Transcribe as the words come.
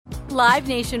Live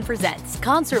Nation presents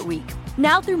Concert Week.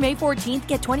 Now through May 14th,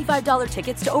 get $25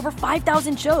 tickets to over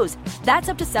 5,000 shows. That's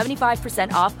up to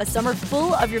 75% off a summer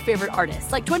full of your favorite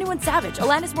artists like 21 Savage,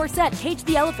 Alanis Morissette, Cage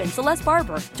the Elephant, Celeste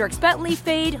Barber, Dierks Bentley,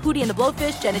 Fade, Hootie and the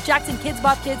Blowfish, Janet Jackson, Kids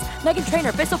Bop Kids, Meghan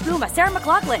Trainor, Peso Pluma, Sarah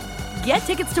McLachlan. Get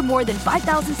tickets to more than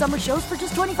 5,000 summer shows for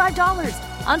just $25.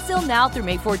 Until now through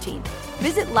May 14th.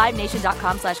 Visit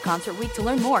LiveNation.com/Concert Week to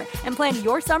learn more and plan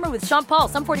your summer with Sean Paul,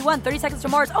 Sum 41, 30 Seconds to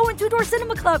Mars, and Two Door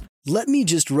Cinema Club. "Let me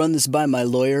just run this by my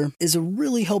lawyer" is a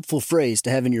really helpful phrase to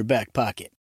have in your back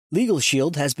pocket. Legal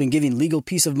Shield has been giving legal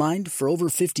peace of mind for over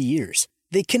 50 years.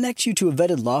 They connect you to a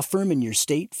vetted law firm in your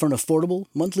state for an affordable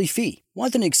monthly fee.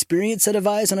 Want an experienced set of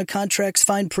eyes on a contract's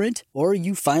fine print? Or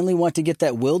you finally want to get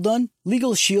that will done?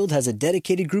 Legal Shield has a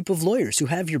dedicated group of lawyers who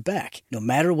have your back, no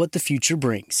matter what the future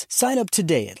brings. Sign up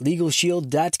today at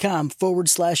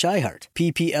LegalShield.com/iHeart.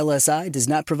 PPLSI does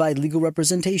not provide legal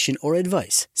representation or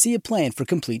advice. See a plan for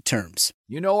complete terms.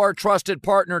 You know our trusted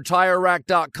partner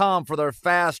TireRack.com for their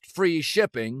fast, free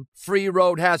shipping, free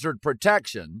road hazard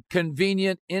protection,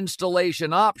 convenient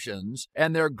installation options,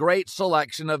 and their great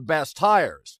selection of best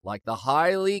tires, like the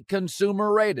highly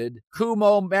consumer-rated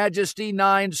Kumo Majesty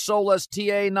 9 Solus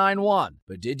TA91.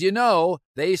 But did you know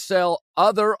they sell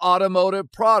other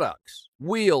automotive products?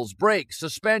 Wheels, brakes,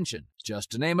 suspension, just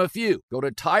to name a few. Go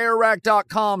to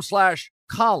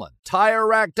TireRack.com/Colin.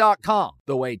 TireRack.com,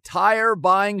 the way tire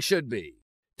buying should be.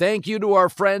 Thank you to our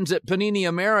friends at Panini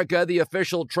America, the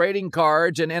official trading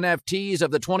cards and NFTs of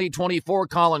the 2024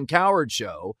 Colin Cowherd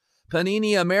Show.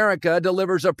 Panini America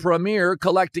delivers a premier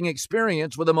collecting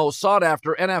experience with the most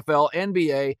sought-after NFL,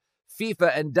 NBA,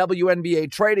 FIFA, and WNBA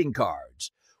trading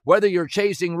cards. Whether you're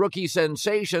chasing rookie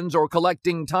sensations or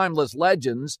collecting timeless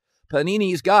legends,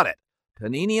 Panini's got it.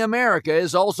 Panini America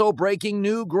is also breaking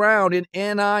new ground in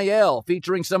NIL,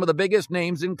 featuring some of the biggest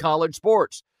names in college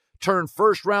sports. Turn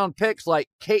first-round picks like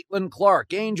Caitlin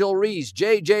Clark, Angel Reese,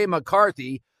 J.J.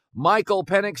 McCarthy, Michael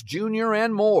Penix Jr.,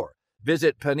 and more.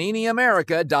 Visit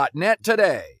PaniniAmerica.net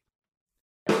today.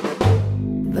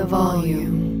 The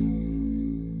Volume.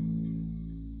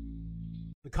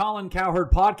 The Colin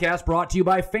Cowherd Podcast brought to you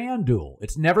by FanDuel.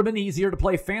 It's never been easier to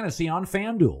play fantasy on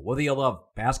FanDuel. Whether you love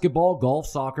basketball, golf,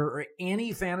 soccer, or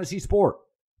any fantasy sport,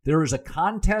 there is a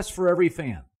contest for every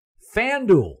fan.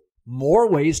 FanDuel, more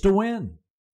ways to win.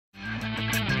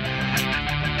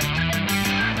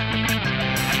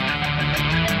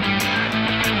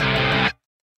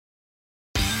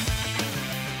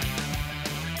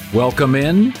 Welcome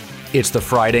in. It's the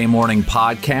Friday Morning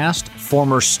Podcast.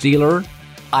 Former Steeler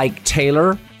Ike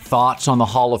Taylor, thoughts on the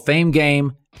Hall of Fame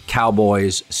game,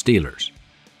 Cowboys, Steelers.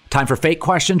 Time for fake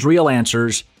questions, real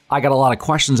answers. I got a lot of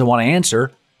questions I want to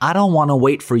answer. I don't want to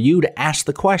wait for you to ask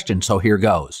the question, so here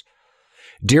goes.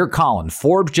 Dear Colin,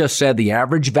 Forbes just said the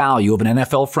average value of an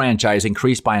NFL franchise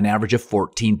increased by an average of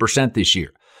 14% this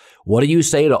year. What do you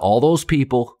say to all those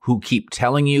people who keep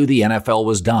telling you the NFL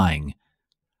was dying?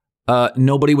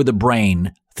 Nobody with a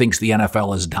brain thinks the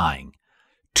NFL is dying.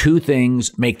 Two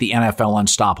things make the NFL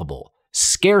unstoppable.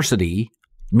 Scarcity,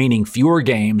 meaning fewer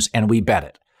games, and we bet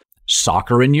it.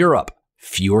 Soccer in Europe,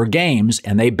 fewer games,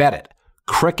 and they bet it.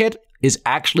 Cricket is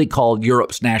actually called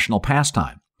Europe's national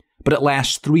pastime, but it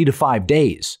lasts 3 to 5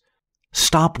 days.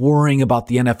 Stop worrying about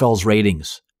the NFL's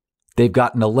ratings. They've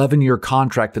got an 11-year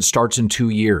contract that starts in 2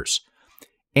 years.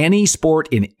 Any sport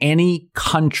in any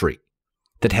country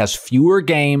that has fewer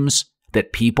games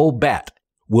that people bet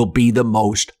will be the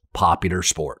most popular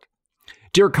sport.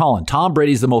 Dear Colin, Tom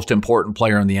Brady's the most important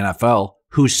player in the NFL.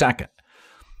 Who's second?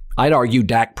 I'd argue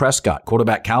Dak Prescott,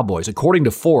 quarterback Cowboys. According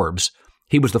to Forbes,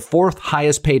 he was the 4th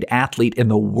highest paid athlete in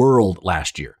the world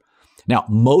last year. Now,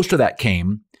 most of that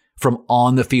came from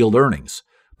on-the-field earnings,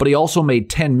 but he also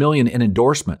made $10 million in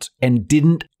endorsements and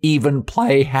didn't even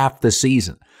play half the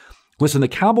season. Listen, the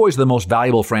Cowboys are the most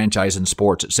valuable franchise in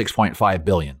sports at $6.5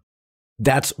 billion.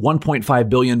 That's $1.5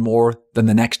 billion more than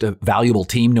the next valuable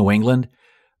team, New England.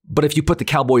 But if you put the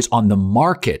Cowboys on the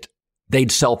market,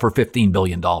 they'd sell for $15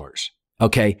 billion.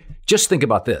 Okay, just think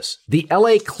about this. The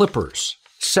LA Clippers,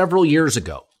 several years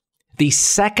ago, the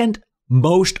second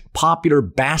most popular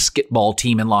basketball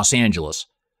team in Los Angeles,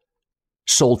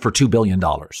 sold for $2 billion.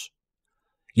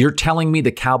 You're telling me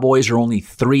the Cowboys are only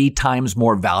 3 times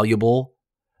more valuable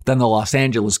than the Los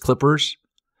Angeles Clippers,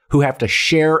 who have to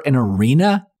share an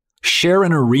arena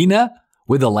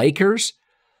with the Lakers?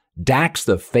 Dak's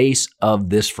the face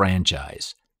of this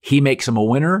franchise. He makes him a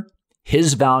winner.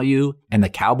 His value and the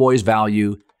Cowboys'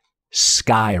 value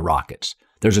skyrockets.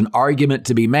 There's an argument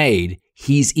to be made.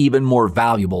 He's even more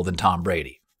valuable than Tom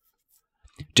Brady.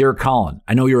 Dear Colin,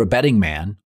 I know you're a betting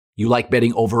man. You like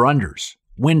betting over-unders,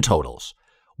 win totals.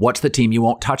 What's the team you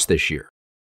won't touch this year?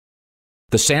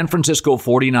 The San Francisco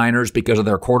 49ers because of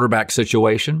their quarterback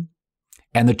situation,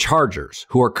 and the Chargers,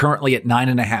 who are currently at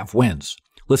 9.5 wins.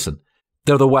 Listen,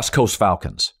 they're the West Coast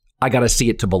Falcons. I got to see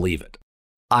it to believe it.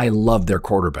 I love their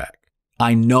quarterback.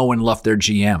 I know and love their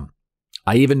GM.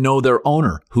 I even know their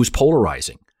owner, who's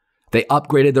polarizing. They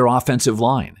upgraded their offensive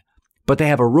line, but they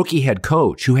have a rookie head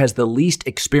coach who has the least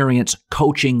experience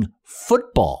coaching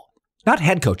football. Not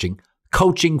head coaching,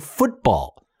 coaching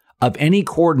football of any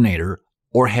coordinator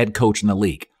or head coach in the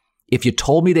league. If you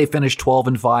told me they finished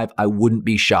 12-5, I wouldn't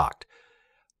be shocked.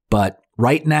 But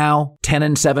right now,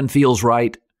 10-7 feels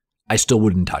right. I still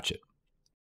wouldn't touch it.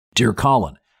 Dear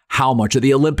Colin, how much of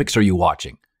the Olympics are you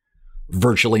watching?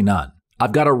 Virtually none.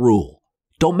 I've got a rule.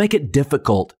 Don't make it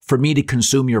difficult for me to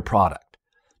consume your product.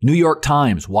 New York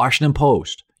Times, Washington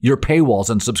Post, your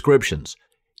paywalls and subscriptions.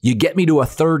 You get me to a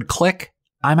third click,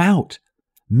 I'm out.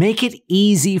 Make it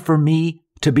easy for me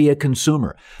to be a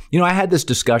consumer. You know, I had this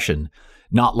discussion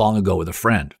not long ago with a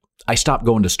friend. I stopped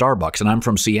going to Starbucks, and I'm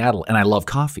from Seattle, and I love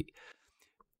coffee.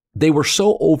 They were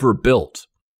so overbuilt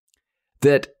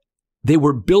that they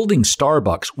were building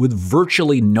Starbucks with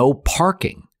virtually no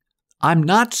parking. I'm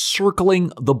not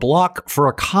circling the block for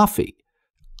a coffee.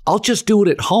 I'll just do it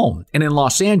at home. And in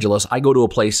Los Angeles, I go to a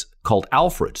place called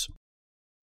Alfred's.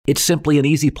 It's simply an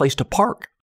easy place to park.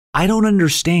 I don't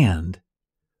understand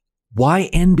why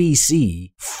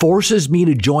NBC forces me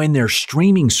to join their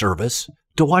streaming service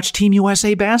to watch Team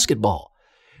USA basketball.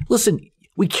 Listen,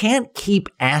 we can't keep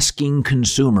asking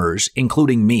consumers,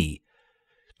 including me,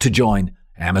 to join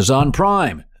Amazon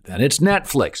Prime. Then it's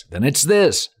Netflix. Then it's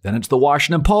this. Then it's the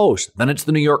Washington Post. Then it's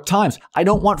the New York Times. I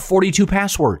don't want 42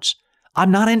 passwords.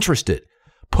 I'm not interested.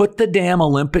 Put the damn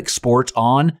Olympic sports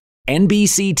on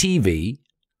NBC TV,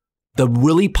 the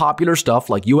really popular stuff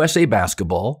like USA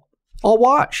Basketball. I'll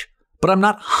watch, but I'm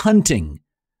not hunting.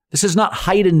 This is not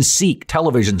hide and seek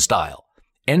television style.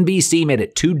 NBC made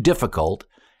it too difficult,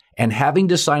 and having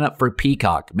to sign up for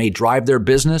Peacock may drive their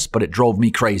business, but it drove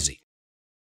me crazy.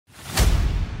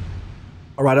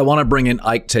 All right, I want to bring in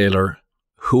Ike Taylor,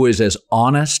 who is as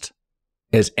honest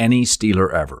as any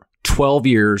Steeler ever. 12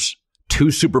 years,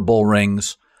 2 Super Bowl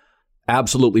rings,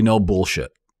 absolutely no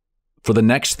bullshit. For the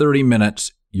next 30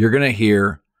 minutes, you're going to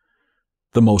hear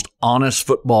the most honest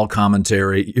football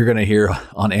commentary you're going to hear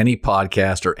on any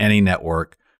podcast or any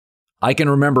network. I can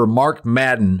remember Mark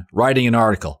Madden writing an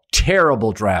article.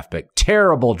 Terrible draft pick.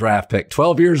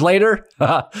 12 years later,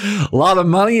 a lot of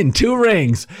money and 2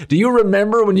 rings. Do you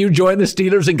remember when you joined the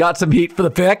Steelers and got some heat for the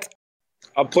pick?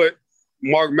 I put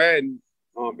Mark Madden,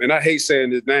 and I hate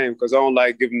saying his name because I don't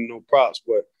like giving him no props,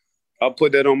 but I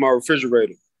put that on my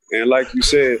refrigerator. And like you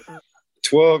said,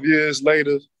 12 years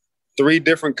later, 3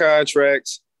 different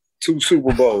contracts, 2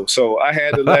 Super Bowls. So I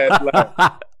had to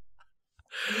laugh.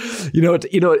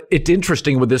 It's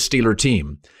interesting with this Steeler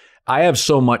team. I have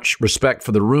so much respect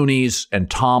for the Rooneys and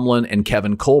Tomlin and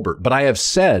Kevin Colbert, but I have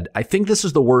said, I think this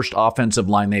is the worst offensive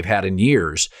line they've had in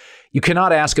years. You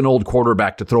cannot ask an old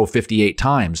quarterback to throw 58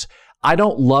 times. I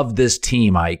don't love this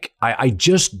team, Ike. I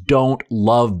just don't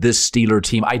love this Steeler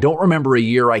team. I don't remember a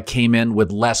year I came in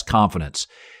with less confidence.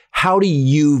 How do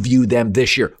you view them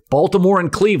this year? Baltimore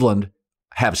and Cleveland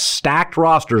have stacked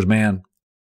rosters, man.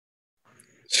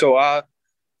 So I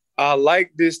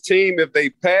like this team if they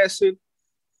passing.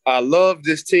 I love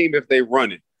this team if they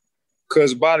running.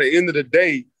 Because by the end of the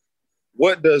day,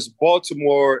 what does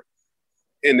Baltimore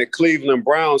and the Cleveland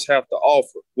Browns have to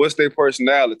offer? What's their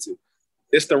personality?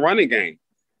 It's the running game.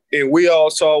 And we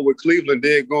all saw what Cleveland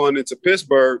did going into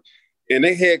Pittsburgh, and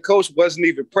their head coach wasn't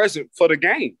even present for the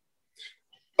game.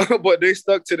 But they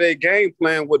stuck to their game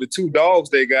plan with the 2 dogs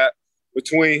they got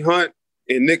between Hunt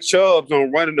and Nick Chubb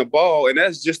on running the ball, and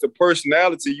that's just the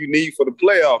personality you need for the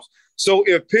playoffs. So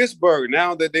if Pittsburgh,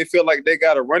 now that they feel like they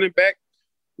got a running back,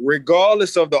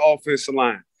 regardless of the offensive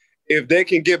line, if they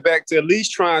can get back to at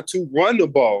least trying to run the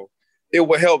ball, it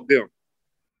will help them.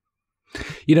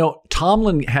 You know,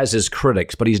 Tomlin has his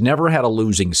critics, but he's never had a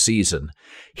losing season.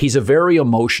 He's a very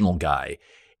emotional guy.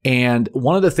 And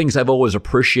one of the things I've always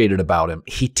appreciated about him,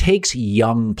 he takes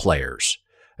young players.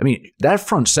 I mean, that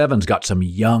front seven's got some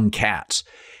young cats.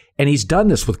 And he's done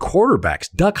this with quarterbacks.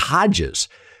 Duck Hodges.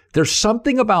 There's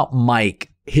something about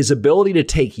Mike, his ability to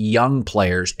take young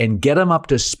players and get them up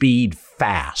to speed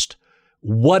fast.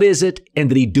 What is it, and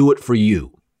did he do it for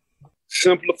you?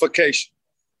 Simplification.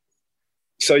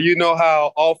 So you know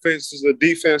how offenses or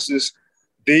defenses,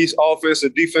 these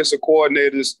offensive defensive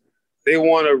coordinators, they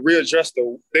want to readjust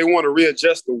the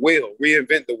wheel,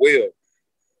 reinvent the wheel.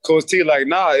 Coach T like,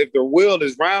 nah, if the wheel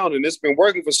is round and it's been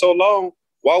working for so long,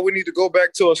 why we need to go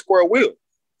back to a square wheel?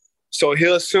 So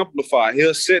he'll simplify,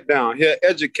 he'll sit down, he'll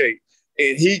educate,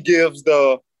 and he gives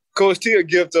Coach T will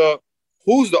give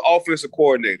who's the offensive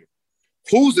coordinator,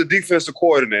 who's the defensive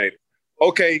coordinator.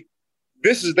 Okay,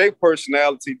 this is their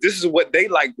personality. This is what they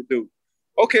like to do.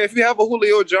 Okay, if you have a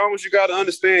Julio Jones, you got to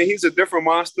understand he's a different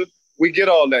monster. We get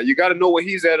all that. You got to know where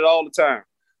he's at all the time.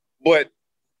 But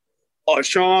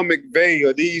Sean McVay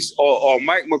or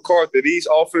Mike McCarthy, these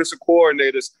offensive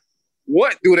coordinators,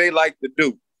 what do they like to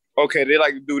do? Okay, they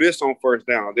like to do this on first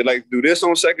down. They like to do this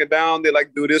on second down. They like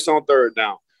to do this on third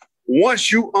down.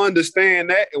 Once you understand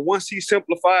that, and once he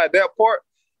simplified that part,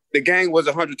 the game was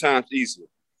 100 times easier.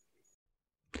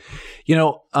 You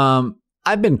know,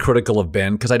 I've been critical of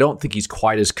Ben because I don't think he's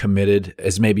quite as committed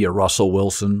as maybe a Russell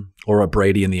Wilson or a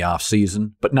Brady in the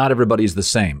offseason, but not everybody's the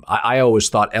same. I always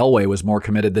thought Elway was more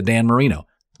committed than Dan Marino.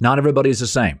 Not everybody's the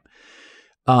same.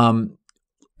 In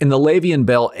the Le'Veon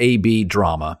Bell AB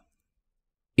drama,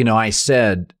 you know, I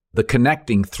said the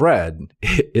connecting thread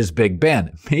is Big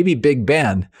Ben. Maybe Big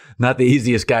Ben, not the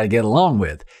easiest guy to get along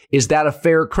with. Is that a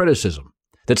fair criticism?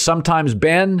 That sometimes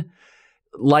Ben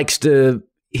likes to,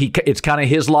 it's kind of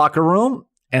his locker room,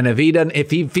 and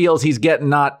if he feels he's getting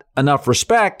not enough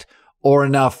respect or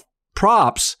enough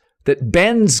props, that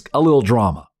Ben's a little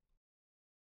drama.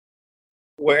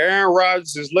 What Aaron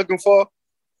Rodgers is looking for,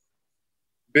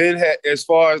 Ben had, as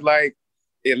far as like,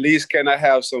 at least can I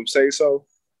have some say so?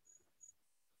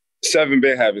 7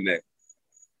 been having that.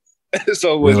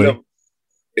 So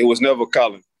it was never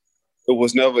Colin. It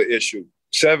was never an issue.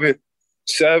 7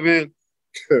 is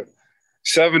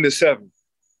 7.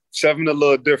 7 a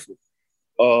little different.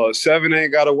 7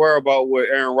 ain't got to worry about what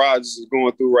Aaron Rodgers is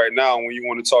going through right now when you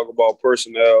want to talk about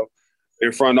personnel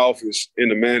in front office in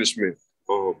the management.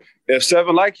 If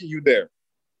 7 like you, you there.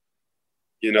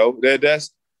 You know, that's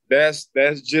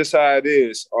just how it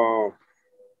is.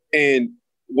 And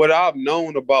what I've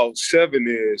known about 7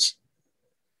 is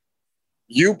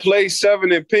you play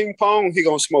 7 in ping pong, he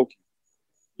gonna smoke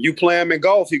you. You play him in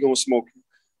golf, he gonna smoke you.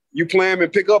 You play him in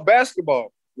pickup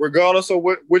basketball, regardless of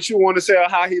what you want to say or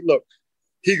how he look,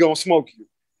 he gonna smoke you.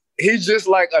 He's just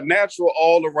like a natural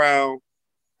all-around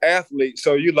athlete.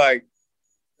 So you like,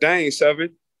 dang, 7,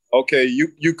 okay,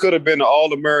 you could have been an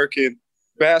All-American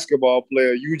basketball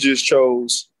player. You just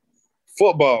chose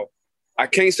football. I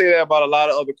can't say that about a lot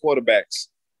of other quarterbacks,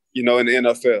 you know, in the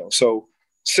NFL. So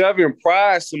 7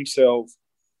 prides himself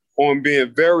on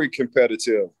being very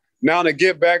competitive. Now to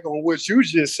get back on what you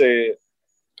just said,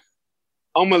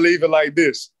 I'm going to leave it like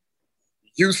this.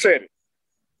 You said it.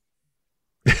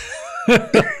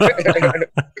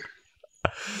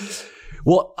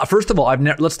 Well, first of all,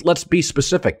 let's be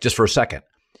specific just for a second.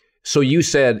 So you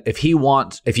said if he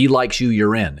likes you,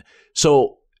 you're in.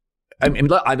 So I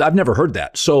mean, I've never heard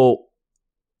that. So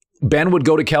Ben would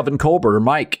go to Kevin Colbert or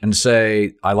Mike and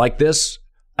say, I like this.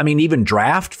 I mean, even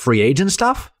draft, free agent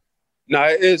stuff? Now,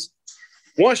 it's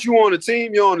once you're on the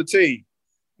team, you're on the team.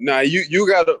 Now, you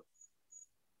got to –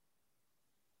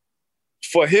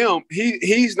 for him,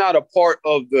 he's not a part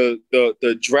of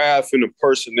the draft and the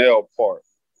personnel part.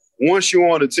 Once you're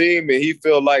on the team and he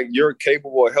feel like you're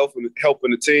capable of helping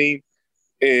the team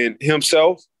and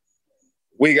himself,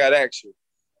 we got action.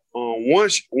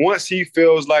 Once he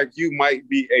feels like you might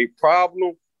be a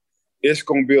problem, it's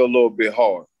gonna be a little bit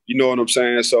hard. You know what I'm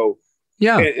saying? So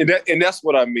yeah, and that's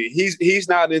what I mean. He's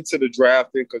not into the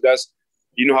drafting because that's,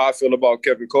 you know how I feel about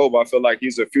Kevin Colbert. I feel like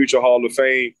he's a future Hall of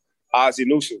Fame Ozzie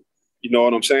Newsome. You know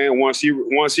what I'm saying? Once he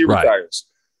retires,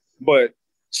 but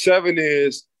 7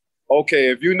 is okay.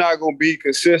 If you're not gonna be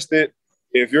consistent,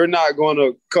 if you're not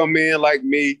gonna come in like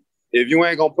me, if you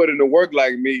ain't gonna put in the work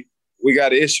like me, we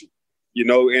got an issue. You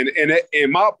know, and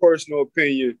in my personal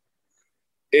opinion,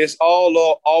 it's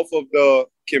all off of the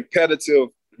competitive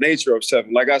nature of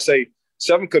 7. Like I say,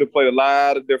 7 could have played a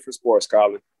lot of different sports,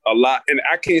 Colin. A lot. And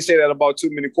I can't say that about too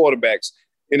many quarterbacks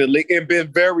in the league and been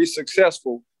very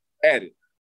successful at it.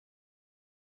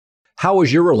 How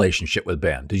was your relationship with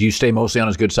Ben? Did you stay mostly on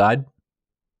his good side?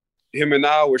 Him and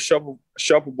I were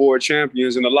shuffleboard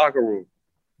champions in the locker room.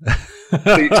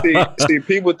 see,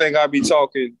 people think I be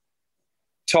talking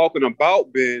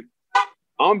about Ben.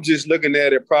 I'm just looking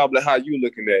at it probably how you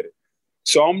looking at it.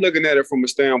 So I'm looking at it from a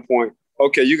standpoint,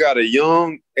 okay, you got a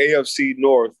young AFC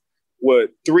North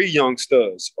with 3 young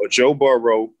studs, a Joe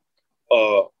Burrow,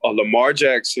 a Lamar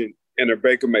Jackson, and a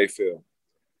Baker Mayfield.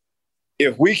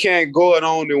 If we can't go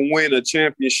on and win a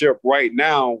championship right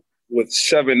now with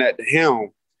 7 at the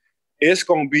helm, it's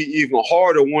going to be even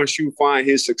harder once you find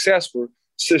his successor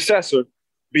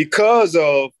because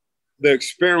of the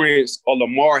experience of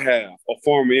Lamar have, a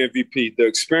former MVP, the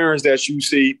experience that you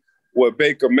see with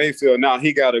Baker Mayfield. Now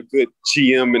he got a good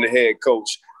GM and a head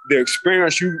coach. the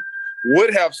experience you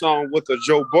would have seen with a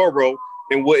Joe Burrow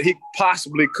and what he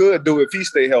possibly could do if he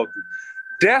stay healthy.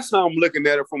 That's how I'm looking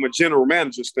at it from a general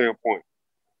manager standpoint.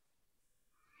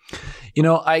 You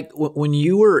know, when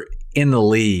you were in the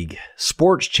league,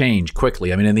 sports change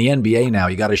quickly. I mean, in the NBA now,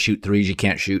 you got to shoot threes, you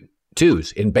can't shoot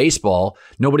twos. In baseball,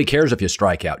 nobody cares if you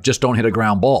strike out. Just don't hit a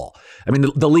ground ball. I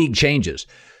mean, the league changes.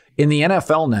 In the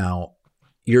NFL now,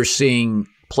 you're seeing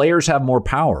players have more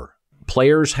power.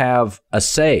 Players have a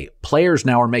say. Players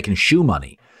now are making shoe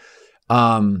money.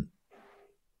 When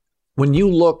you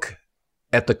look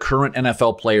at the current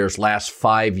NFL players last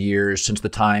 5 years since the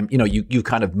time, you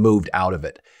kind of moved out of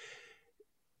it,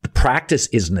 the practice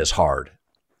isn't as hard.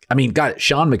 I mean, God,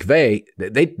 Sean McVay,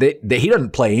 he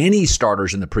doesn't play any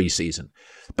starters in the preseason,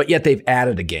 but yet they've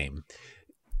added a game.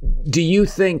 Do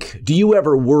you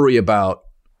ever worry about,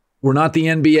 we're not the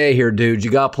NBA here, dude.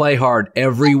 You got to play hard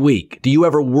every week. Do you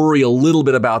ever worry a little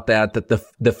bit about that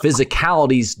the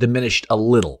physicality's diminished a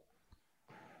little?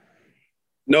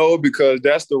 No, because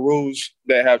that's the rules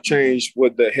that have changed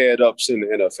with the head-ups in the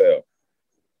NFL.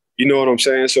 You know what I'm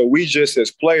saying? So we just,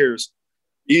 as players,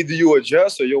 either you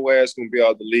adjust or your ass going to be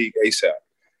out of the league ASAP.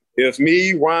 If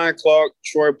me, Ryan Clark,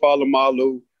 Troy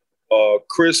Polamalu,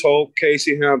 Chris Hope,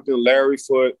 Casey Hampton, Larry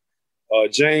Foote,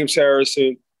 James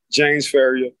Harrison, James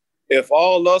Ferrier, if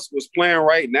all us was playing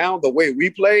right now the way we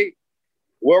played,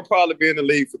 we'll probably be in the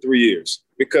league for 3 years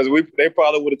because they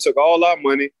probably would have took all our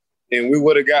money and we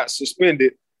would have got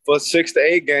suspended for 6 to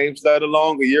 8 games, let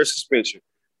alone a year suspension.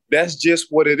 That's just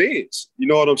what it is. You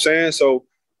know what I'm saying? So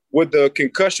with the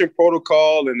concussion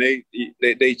protocol and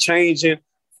they changing,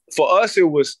 for us it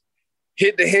was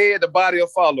hit the head, the body will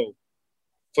follow.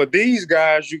 For these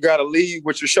guys, you got to lead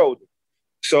with your shoulder.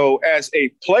 So as a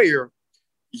player,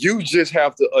 you just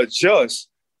have to adjust,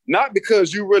 not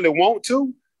because you really want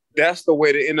to. That's the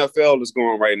way the NFL is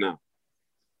going right now.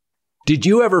 Did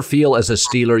you ever feel as a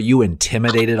Steeler you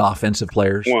intimidated offensive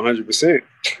players? 100%.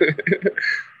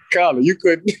 Colin, you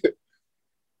couldn't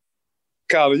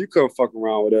fuck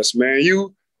around with us, man.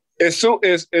 You, as soon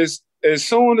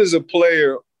as a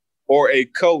player or a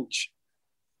coach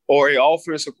or an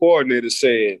offensive coordinator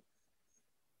said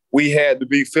we had to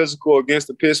be physical against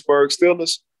the Pittsburgh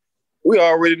Steelers, we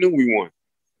already knew we won.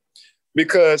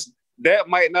 Because that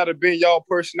might not have been y'all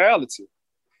personality.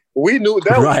 We knew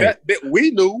that, we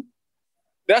knew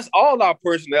that's all our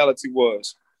personality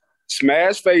was.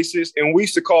 Smash faces, and we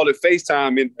used to call it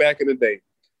FaceTime back in the day.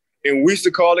 And we used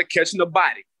to call it catching a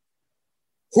body.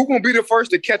 Who gonna be the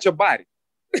first to catch a body?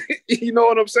 You know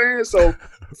what I'm saying? So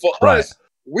for us,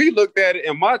 we looked at it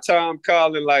in my time,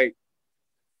 Colin, like,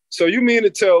 so you mean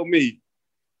to tell me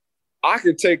I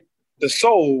can take the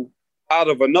soul out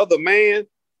of another man,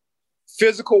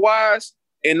 physical-wise,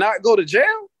 and not go to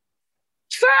jail?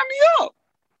 Sign me up.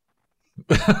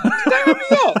 Sign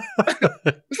me up.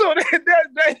 So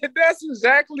that's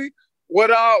exactly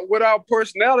what our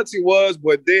personality was,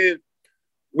 but then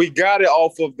we got it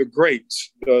off of the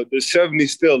greats, the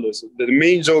 70s Steelers, the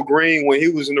Mean Joe Green when he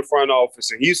was in the front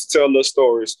office, and he used to tell us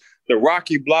stories, the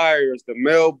Rocky Blyers, the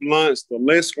Mel Blunts, the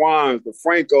Lynn Swans, the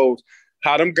Francos,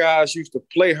 how them guys used to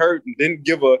play hurt and didn't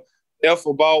give a F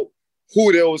about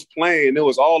who they was playing. It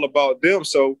was all about them.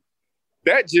 So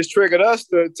that just triggered us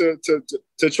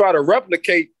to try to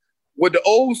replicate what the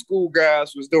old school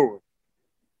guys was doing.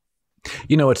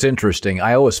 You know, it's interesting.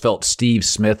 I always felt Steve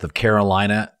Smith of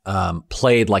Carolina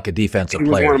played like a defensive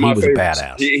player. He was a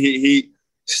badass.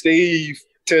 Steve,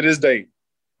 to this day,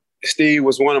 Steve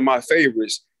was one of my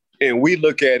favorites. And we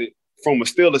look at it from a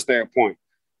Steelers standpoint.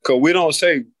 Because we don't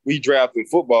say we drafting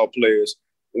football players.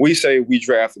 We say we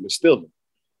drafting a Steeler.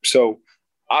 So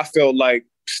I felt like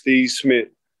Steve Smith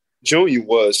Jr.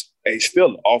 was a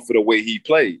Steeler off of the way he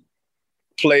played.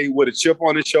 Played with a chip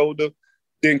on his shoulder,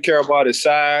 didn't care about his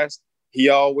size. He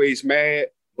always mad,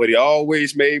 but he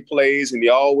always made plays, and he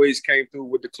always came through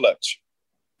with the clutch.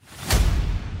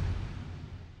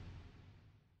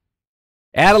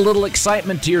 Add a little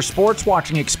excitement to your sports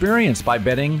watching experience by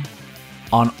betting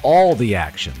on all the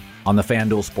action on the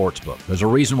FanDuel Sportsbook. There's a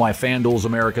reason why FanDuel is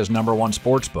America's #1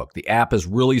 sportsbook. The app is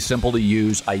really simple to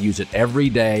use. I use it every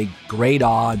day. Great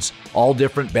odds, all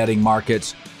different betting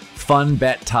markets, fun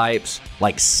bet types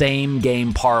like same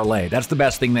game parlay. That's the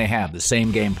best thing they have, the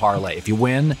same game parlay. If you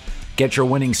win, get your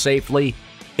winnings safely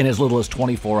in as little as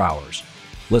 24 hours.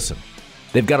 Listen,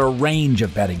 they've got a range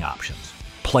of betting options.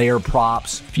 Player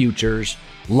props, futures,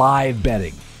 live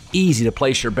betting. Easy to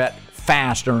place your bet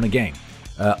fast during a game.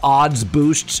 Odds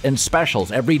boosts and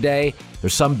specials every day.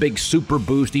 There's some big super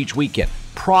boost each weekend.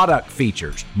 Product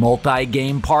features,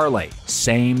 multi-game parlay,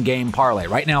 same game parlay.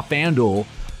 Right now, FanDuel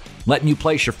letting you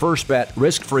place your first bet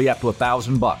risk-free up to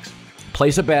 $1,000.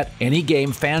 Place a bet, any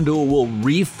game, FanDuel will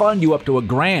refund you up to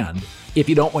 $1,000 if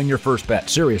you don't win your first bet.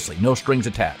 Seriously, no strings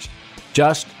attached.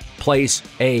 Just place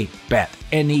a bet,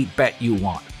 any bet you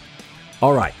want.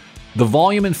 All right, the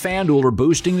volume and FanDuel are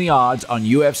boosting the odds on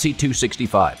UFC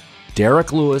 265.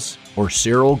 Derek Lewis or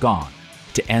Cyril Gane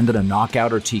to end in a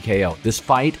knockout or TKO. This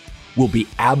fight will be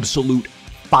absolute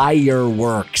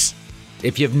fireworks.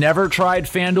 If you've never tried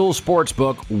FanDuel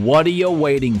Sportsbook, what are you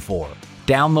waiting for?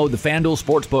 Download the FanDuel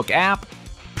Sportsbook app,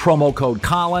 promo code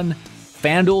Colin,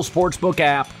 FanDuel Sportsbook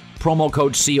app, promo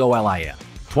code COLIN.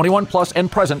 21 plus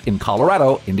and present in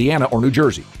Colorado, Indiana, or New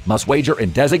Jersey. Must wager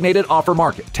in designated offer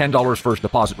market. $10 first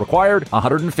deposit required,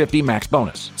 $150 max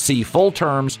bonus. See full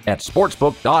terms at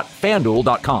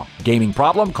sportsbook.fanduel.com. Gaming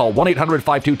problem? Call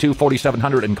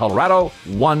 1-800-522-4700 in Colorado,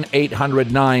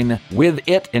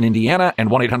 1-800-9-WITH-IT in Indiana, and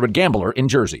 1-800-GAMBLER in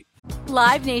Jersey.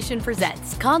 Live Nation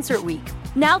presents Concert Week.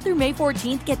 Now through May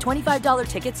 14th, get $25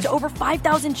 tickets to over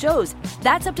 5,000 shows.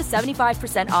 That's up to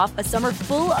 75% off a summer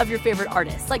full of your favorite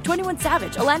artists like 21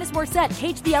 Savage, Alanis Morissette,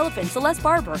 Cage the Elephant, Celeste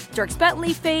Barber, Dierks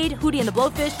Bentley, Fade, Hootie and the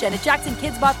Blowfish, Janet Jackson,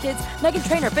 Kids Bop Kids, Meghan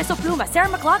Trainor, Peso Pluma, Sarah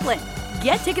McLachlan.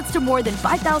 Get tickets to more than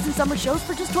 5,000 summer shows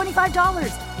for just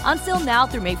 $25. Until now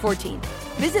through May 14th.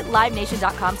 Visit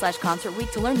LiveNation.com/Concert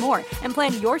Week to learn more and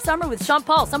plan your summer with Sean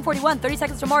Paul, Sum 41, 30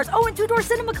 Seconds to Mars, and Two Door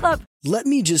Cinema Club. "Let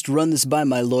me just run this by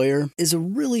my lawyer" is a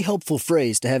really helpful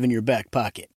phrase to have in your back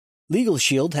pocket. Legal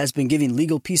Shield has been giving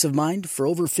legal peace of mind for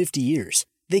over 50 years.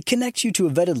 They connect you to a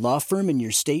vetted law firm in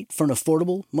your state for an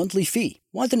affordable monthly fee.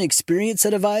 Want an experienced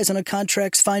set of eyes on a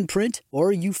contract's fine print?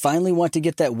 Or you finally want to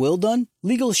get that will done?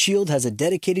 Legal Shield has a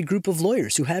dedicated group of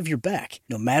lawyers who have your back,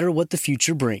 no matter what the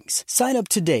future brings. Sign up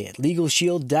today at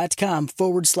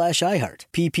LegalShield.com/iHeart.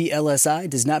 PPLSI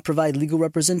does not provide legal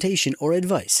representation or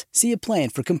advice. See a plan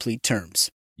for complete terms.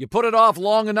 You put it off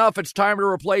long enough, it's time to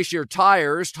replace your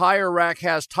tires. Tire Rack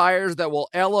has tires that will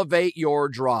elevate your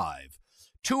drive.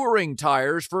 Touring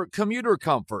tires for commuter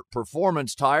comfort,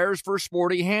 performance tires for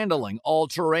sporty handling,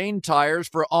 all-terrain tires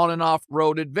for on- and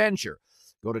off-road adventure.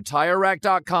 Go to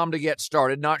TireRack.com to get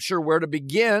started. Not sure where to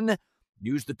begin?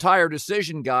 Use the Tire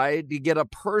Decision Guide to get a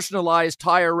personalized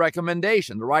tire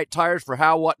recommendation, the right tires for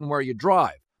how, what, and where you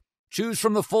drive. Choose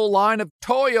from the full line of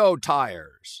Toyo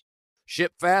tires.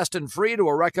 Ship fast and free to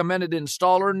a recommended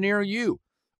installer near you,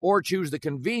 or choose the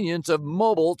convenience of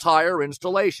mobile tire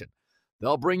installation.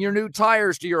 They'll bring your new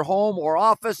tires to your home or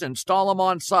office, install them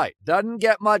on site. Doesn't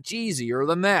get much easier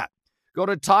than that. Go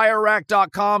to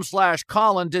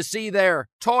TireRack.com/Colin to see their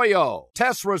Toyo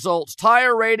test results,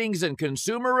 tire ratings, and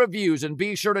consumer reviews, and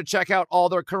be sure to check out all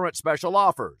their current special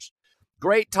offers.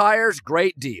 Great tires,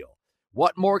 great deal.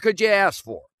 What more could you ask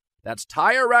for? That's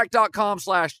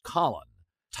TireRack.com/Colin.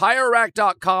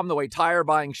 TireRack.com, the way tire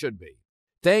buying should be.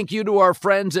 Thank you to our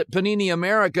friends at Panini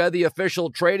America, the official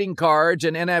trading cards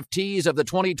and NFTs of the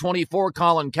 2024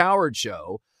 Colin Cowherd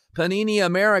Show. Panini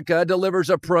America delivers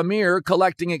a premier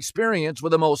collecting experience with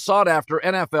the most sought-after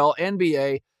NFL,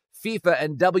 NBA, FIFA,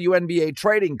 and WNBA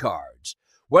trading cards.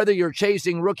 Whether you're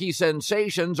chasing rookie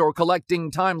sensations or collecting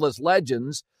timeless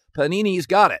legends, Panini's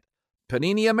got it.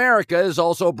 Panini America is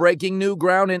also breaking new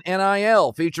ground in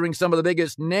NIL, featuring some of the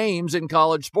biggest names in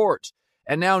college sports.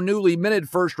 And now newly minted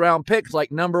first-round picks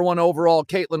like number 1 overall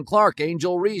Caitlin Clark,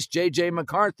 Angel Reese, J.J.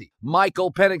 McCarthy,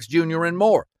 Michael Penix Jr., and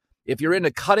more. If you're into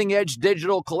cutting-edge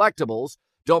digital collectibles,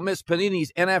 don't miss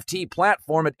Panini's NFT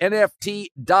platform at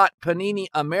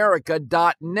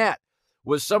nft.paniniamerica.net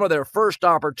with some of their first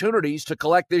opportunities to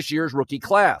collect this year's rookie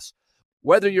class.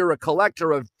 Whether you're a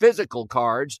collector of physical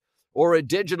cards or a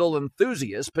digital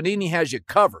enthusiast, Panini has you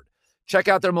covered. Check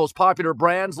out their most popular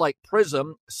brands like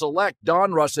Prism, Select,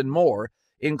 Donruss, and more,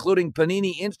 including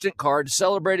Panini Instant Cards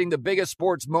celebrating the biggest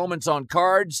sports moments on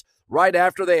cards right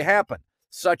after they happen,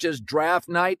 such as Draft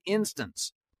Night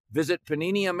Instants. Visit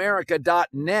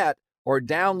PaniniAmerica.net or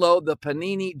download the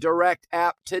Panini Direct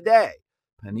app today.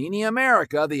 Panini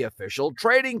America, the official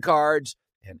trading cards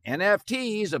and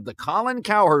NFTs of the Colin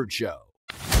Cowherd Show.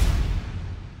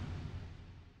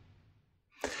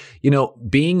 You know,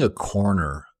 being a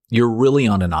corner, you're really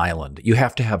on an island. You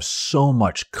have to have so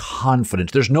much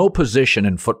confidence. There's no position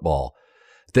in football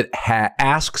that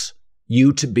asks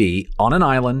you to be on an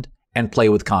island and play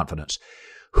with confidence.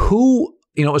 It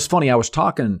was funny. I was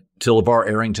talking to LeVar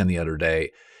Arrington the other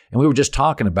day, and we were just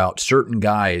talking about certain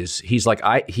guys. He's like,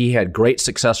 he had great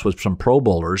success with some Pro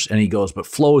Bowlers, and he goes, but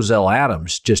Flozell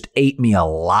Adams just ate me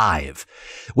alive.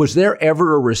 Was there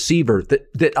ever a receiver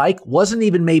that Ike wasn't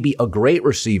even maybe a great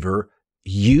receiver?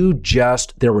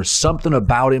 There was something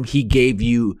about him. He gave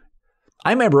you.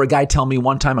 I remember a guy telling me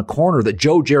one time, a corner, that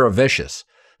Joe Jaravicius,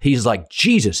 He's like,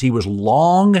 Jesus, he was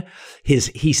long. He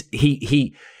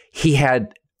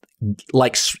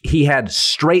had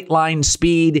straight line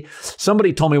speed.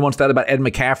 Somebody told me once that about Ed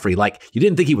McCaffrey. Like, you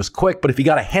didn't think he was quick, but if he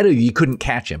got ahead of you, you couldn't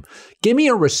catch him. Give me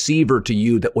a receiver to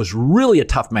you that was really a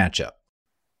tough matchup.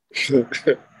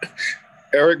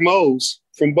 Eric Mose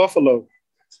from Buffalo.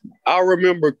 I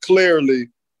remember clearly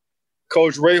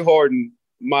Coach Ray Horton,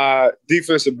 my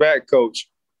defensive back coach,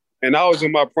 and I was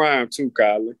in my prime too,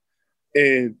 Kylie.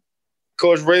 And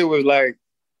Coach Ray was like,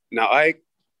 now, Ike,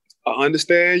 I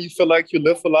understand you feel like you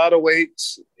lift a lot of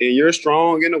weights and you're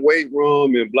strong in the weight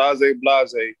room and blase,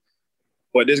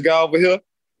 but this guy over here,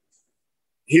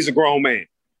 he's a grown man.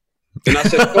 And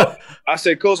I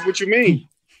said, Coach, what you mean?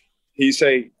 He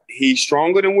say, he's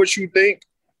stronger than what you think.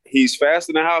 He's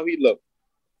faster than how he looked.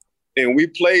 And we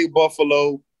played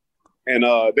Buffalo, and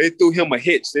they threw him a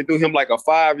hitch. They threw him like a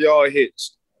 5-yard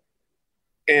hitch.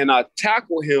 And I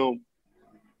tackled him,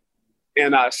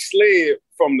 and I slid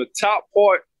from the top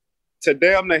part to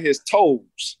damn near his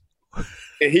toes.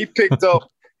 And he picked up,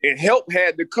 and help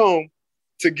had to come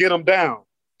to get him down.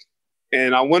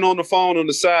 And I went on the phone on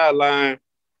the sideline,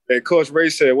 and Coach Ray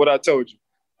said, what I told you.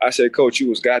 I said, Coach, you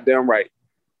was goddamn right.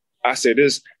 I said,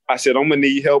 I'm going to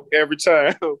need help every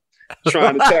time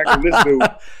trying to tackle this dude.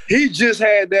 He just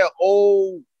had that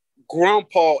old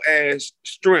grandpa-ass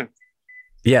strength.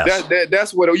 Yes.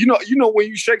 That's what, you know when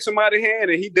you shake somebody's hand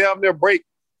and he damn near break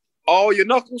all your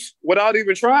knuckles without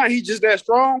even trying, he just that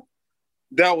strong.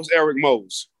 That was Eric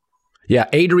Mose. Yeah,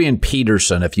 Adrian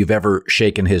Peterson, if you've ever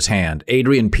shaken his hand.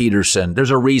 Adrian Peterson,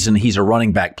 there's a reason he's a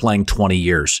running back playing 20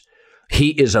 years. He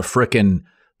is a frickin',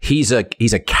 he's a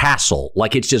castle.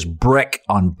 Like, it's just brick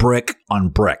on brick on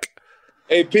brick.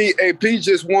 AP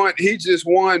just won. He just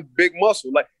won big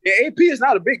muscle. Like, AP is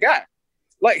not a big guy.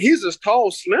 Like, he's a tall,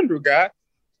 slender guy,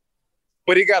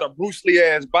 but he got a Bruce Lee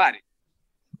ass body.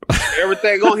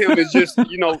 Everything on him is just,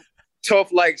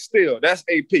 tough like steel. That's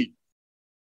AP.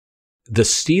 The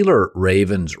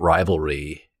Steeler-Ravens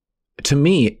rivalry, to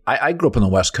me, I grew up on the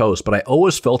West Coast, but I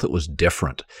always felt it was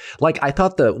different. Like, I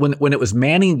thought when it was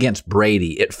Manning against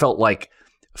Brady, it felt like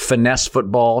finesse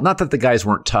football. Not that the guys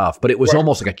weren't tough, but it was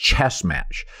almost like a chess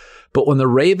match. But when the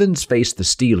Ravens faced the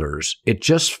Steelers, it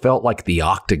just felt like the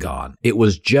octagon. It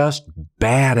was just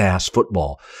badass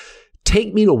football.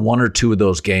 Take me to one or two of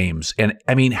those games. And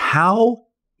I mean, how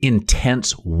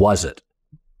intense was it?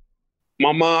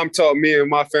 My mom taught me and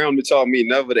my family taught me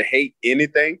never to hate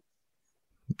anything.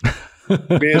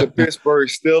 Being a Pittsburgh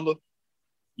Steeler,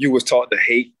 you was taught to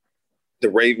hate the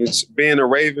Ravens. Being a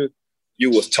Raven,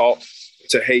 you was taught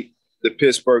to hate the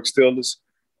Pittsburgh Steelers.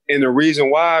 And the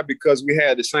reason why, because we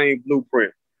had the same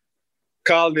blueprint.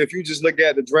 Colin, if you just look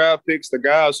at the draft picks, the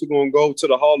guys who are going to go to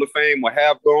the Hall of Fame or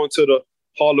have gone to the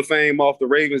Hall of Fame off the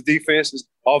Ravens defenses,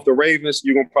 off the Ravens,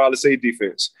 you're going to probably say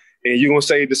defense. And you're going to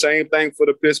say the same thing for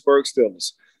the Pittsburgh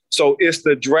Steelers. So it's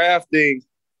the drafting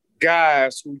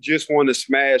guys who just want to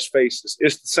smash faces.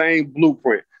 It's the same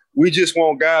blueprint. We just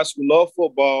want guys who love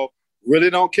football,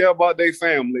 really don't care about their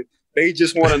family. They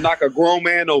just want to knock a grown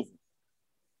man over.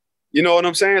 You know what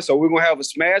I'm saying? So we're going to have a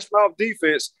smash mouth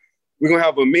defense. We're going to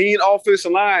have a mean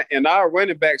offensive line, and our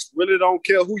running backs really don't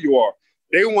care who you are.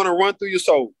 They want to run through your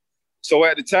soul. So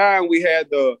at the time, we had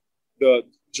the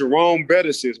Jerome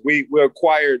Bettises. We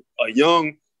acquired a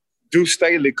young Deuce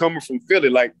Staley coming from Philly.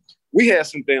 Like, we had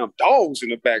some damn dogs in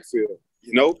the backfield,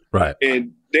 Right.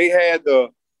 And they had the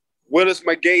Willis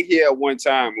McGahee here at one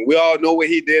time. And we all know what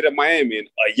he did at Miami. And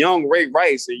a young Ray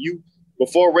Rice. And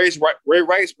before Ray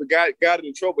Rice got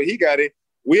in trouble, he got it.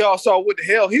 We all saw what the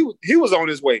hell he was on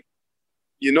his way,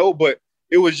 But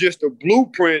it was just a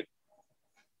blueprint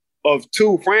of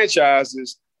two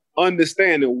franchises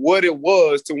understanding what it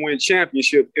was to win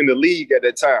championship in the league at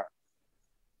that time.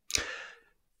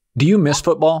 Do you miss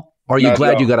football? Or are you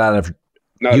glad you got out of it?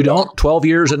 You don't? 12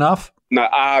 years enough? No,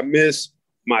 I miss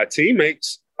my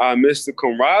teammates. I miss the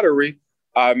camaraderie.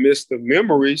 I miss the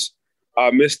memories.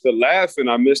 I miss the laughing.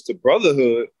 I miss the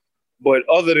brotherhood. But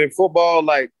other than football,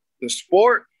 like the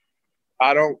sport,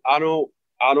 I don't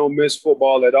miss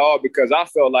football at all because I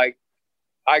felt like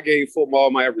I gave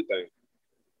football my everything.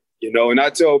 And I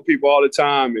tell people all the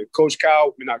time, and Coach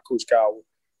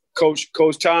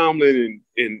Tomlin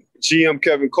and GM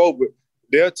Kevin Colbert,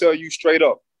 they'll tell you straight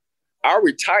up, I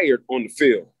retired on the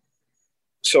field.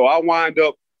 So I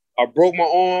broke my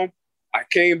arm. I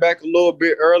came back a little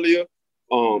bit earlier.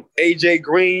 AJ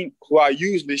Green, who I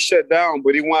usually shut down,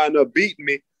 but he wound up beating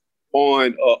me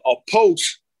on a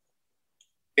post,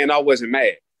 and I wasn't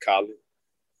mad, Colin.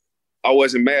 I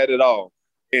wasn't mad at all.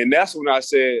 And that's when I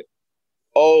said,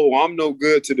 I'm no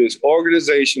good to this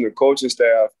organization, the coaching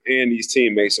staff, and these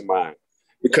teammates of mine.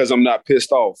 because I'm not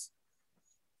pissed off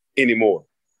anymore.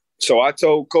 So I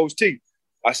told Coach T,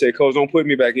 I said, Coach, don't put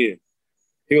me back in.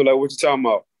 He was like, what you talking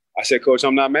about? I said, Coach,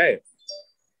 I'm not mad.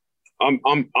 I'm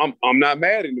not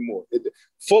mad anymore.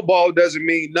 Football doesn't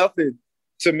mean nothing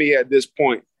to me at this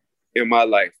point in my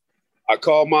life. I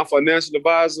called my financial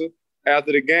advisor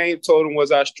after the game, told him,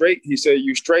 was I straight? He said,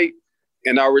 you straight.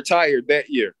 And I retired that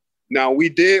year. Now, we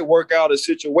did work out a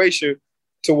situation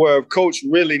to where if Coach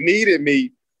really needed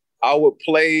me, I would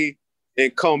play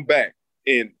and come back.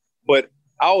 But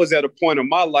I was at a point in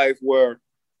my life where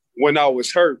when I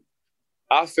was hurt,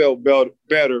 I felt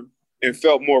better and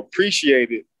felt more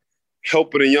appreciated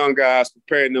helping the young guys,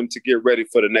 preparing them to get ready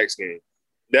for the next game.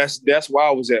 That's where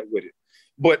I was at with it.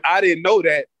 But I didn't know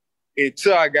that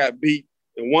until I got beat.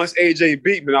 And once AJ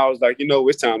beat me, I was like,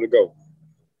 it's time to go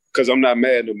because I'm not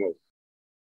mad no more.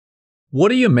 What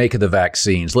do you make of the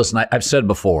vaccines? Listen, I've said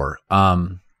before, I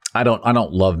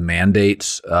don't love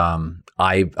mandates.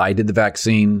 I did the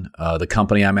vaccine. The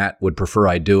company I'm at would prefer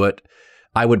I do it.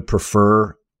 I would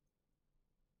prefer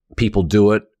people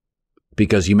do it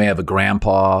because you may have a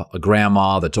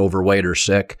grandma that's overweight or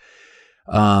sick.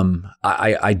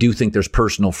 I do think there's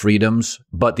personal freedoms,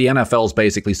 but the NFL's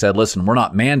basically said, listen, we're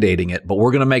not mandating it, but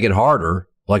we're going to make it harder.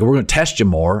 Like, we're going to test you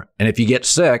more. And if you get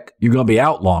sick, you're going to be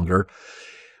out longer.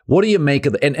 What do you make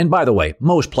of and by the way,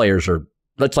 most players are,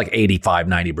 that's like 85,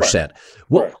 90%.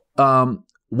 Right.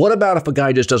 What about if a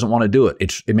guy just doesn't want to do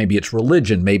it? Maybe it's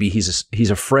religion. Maybe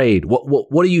he's afraid.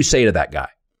 What do you say to that guy?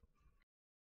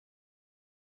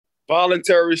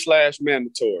 Voluntary /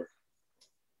 mandatory.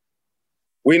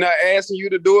 We're not asking you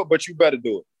to do it, but you better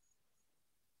do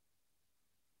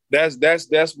it.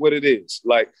 That's what it is.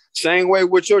 Like, same way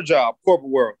with your job,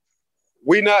 corporate world.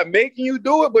 We're not making you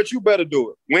do it, but you better do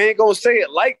it. We ain't gonna say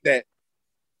it like that,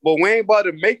 but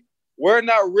we're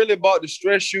not really about to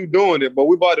stress you doing it, but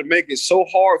we're about to make it so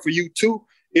hard for you too.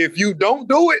 If you don't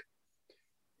do it,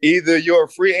 either you're a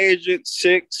free agent,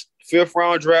 6th, 5th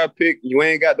round draft pick, you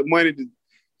ain't got the money to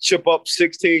chip up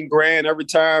 $16,000 every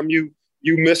time you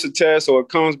miss a test or it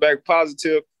comes back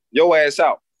positive, your ass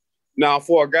out. Now,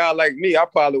 for a guy like me, I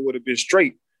probably would have been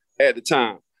straight at the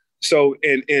time. So,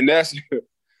 and that's,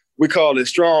 we call it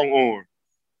strong arm.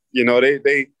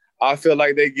 I feel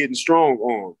like they getting strong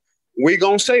arm. We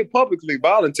gonna say publicly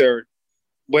voluntary,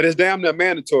 but it's damn near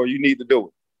mandatory. You need to do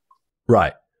it.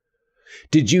 Right.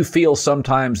 Did you feel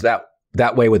sometimes that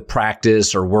way with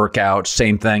practice or workout?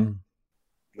 Same thing?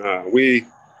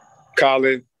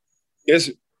 Colin, it's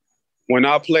when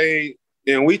I played,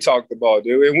 and we talked about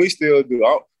it, and we still do.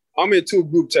 I'm in 2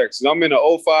 group texts. I'm in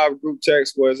an 05 group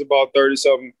text where it's about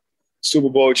 30-something Super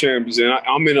Bowl champions, and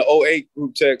I'm in an 08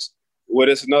 group text where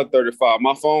it's another 35.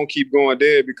 My phone keep going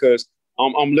dead because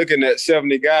I'm looking at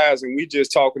 70 guys, and we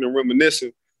just talking and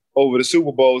reminiscing over the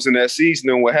Super Bowls in that season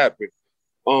and what happened.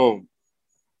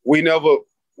 We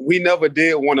never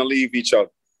did want to leave each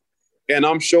other, and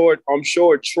I'm sure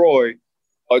Troy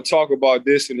will talk about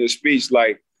this in his speech.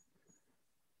 Like,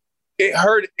 it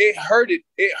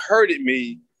hurted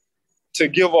me to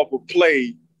give up a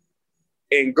play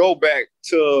and go back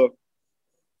to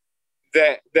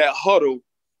that huddle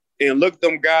and look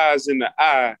them guys in the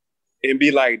eye and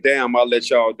be like, damn, I let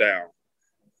y'all down.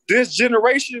 This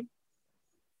generation,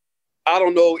 I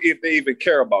don't know if they even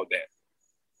care about that.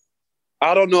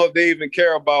 I don't know if they even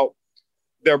care about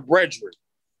their brethren.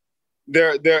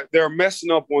 They're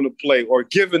messing up on the play or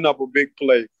giving up a big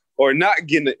play or not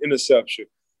getting an interception.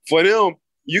 For them,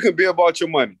 you can be about your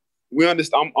money. We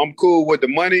understand. I'm cool with the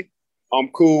money. I'm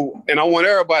cool. And I want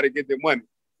everybody to get their money.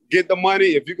 Get the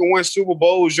money. If you can win Super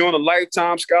Bowls, you're on a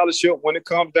lifetime scholarship when it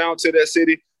comes down to that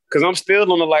city, because I'm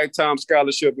still on a lifetime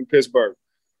scholarship in Pittsburgh.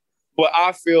 But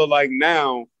I feel like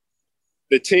now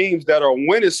the teams that are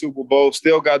winning Super Bowls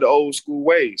still got the old school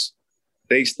ways.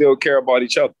 They still care about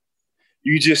each other.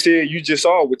 You just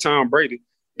saw it with Tom Brady.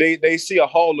 They see a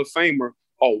Hall of Famer,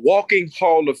 a walking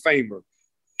Hall of Famer,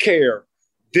 care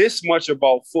this much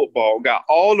about football, got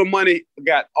all the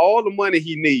money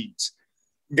he needs,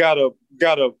 got a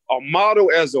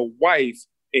model as a wife,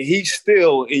 and he's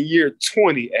still in year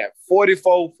 20 at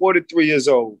 44, 43 years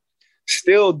old,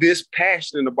 still this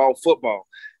passionate about football.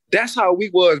 That's how we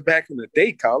was back in the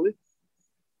day, Colin.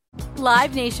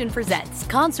 Live Nation presents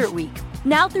Concert Week.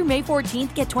 Now through May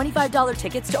 14th, get $25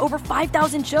 tickets to over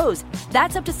 5,000 shows.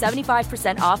 That's up to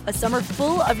 75% off a summer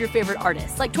full of your favorite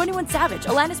artists like 21 Savage,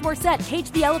 Alanis Morissette,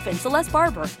 Cage the Elephant, Celeste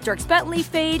Barber, Dierks Bentley,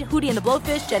 Fade, Hootie and the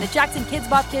Blowfish, Janet Jackson, Kids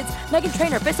Bop Kids, Meghan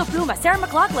Trainor, Bissell Pluma, Sarah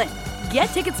McLachlan. Get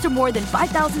tickets to more than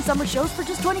 5,000 summer shows for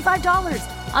just $25.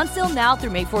 Until now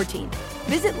through May 14th.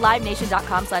 Visit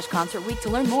LiveNation.com/Concert Week to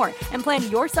learn more and plan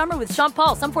your summer with Sean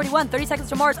Paul, Sum 41, 30 Seconds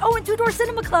to Mars, and Two Door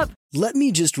Cinema Club. "Let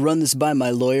me just run this by my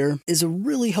lawyer" is a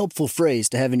really helpful phrase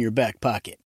to have in your back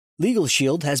pocket. Legal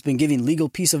Shield has been giving legal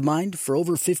peace of mind for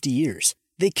over 50 years.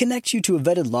 They connect you to a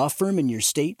vetted law firm in your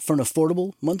state for an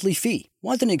affordable monthly fee.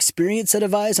 Want an experienced set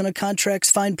of eyes on a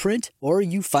contract's fine print? Or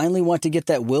you finally want to get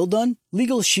that will done?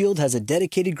 Legal Shield has a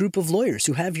dedicated group of lawyers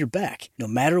who have your back, no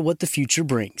matter what the future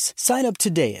brings. Sign up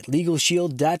today at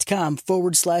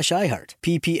LegalShield.com/iHeart.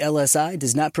 PPLSI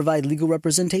does not provide legal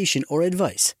representation or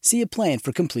advice. See a plan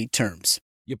for complete terms.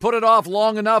 You put it off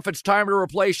long enough, it's time to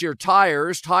replace your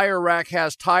tires. Tire Rack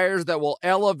has tires that will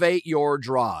elevate your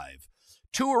drive.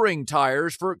 Touring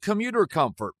tires for commuter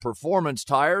comfort, performance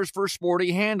tires for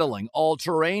sporty handling,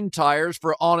 all-terrain tires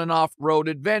for on- and off-road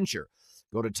adventure.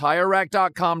 Go to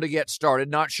TireRack.com to get started.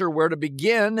 Not sure where to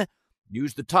begin?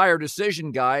 Use the Tire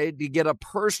Decision Guide to get a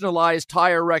personalized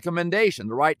tire recommendation,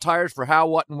 the right tires for how,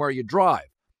 what, and where you drive.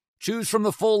 Choose from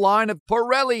the full line of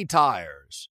Pirelli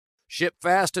tires. Ship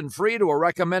fast and free to a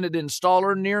recommended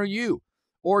installer near you.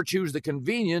 Or choose the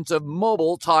convenience of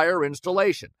mobile tire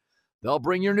installation. They'll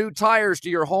bring your new tires to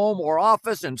your home or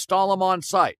office and install them on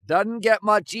site. Doesn't get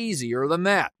much easier than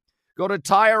that. Go to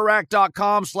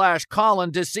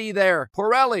TireRack.com/Colin to see their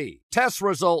Pirelli test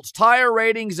results, tire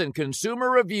ratings, and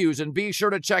consumer reviews, and be sure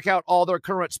to check out all their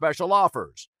current special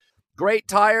offers. Great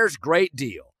tires, great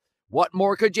deal. What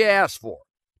more could you ask for?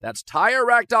 That's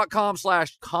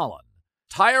TireRack.com/Colin.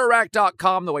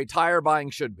 TireRack.com, the way tire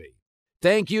buying should be.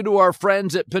 Thank you to our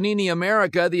friends at Panini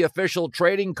America, the official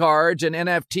trading cards and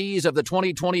NFTs of the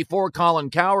 2024 Colin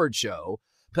Cowherd Show.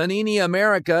 Panini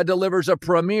America delivers a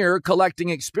premier collecting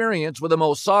experience with the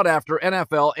most sought-after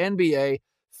NFL, NBA,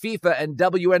 FIFA, and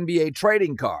WNBA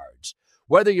trading cards.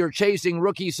 Whether you're chasing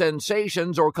rookie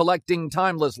sensations or collecting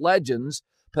timeless legends,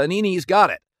 Panini's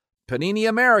got it. Panini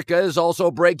America is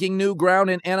also breaking new ground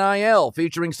in NIL,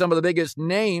 featuring some of the biggest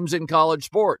names in college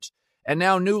sports. And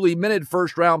now newly minted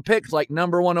first-round picks like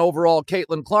number 1 overall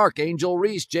Caitlin Clark, Angel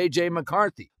Reese, J.J.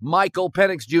 McCarthy, Michael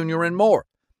Penix Jr., and more.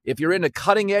 If you're into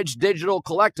cutting-edge digital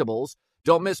collectibles,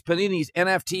 don't miss Panini's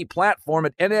NFT platform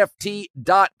at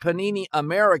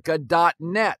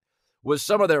nft.paniniamerica.net with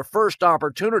some of their first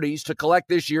opportunities to collect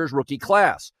this year's rookie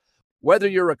class. Whether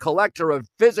you're a collector of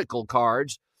physical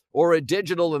cards or a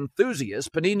digital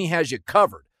enthusiast, Panini has you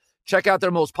covered. Check out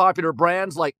their most popular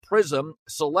brands like Prism,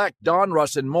 Select,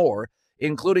 Donruss, and more,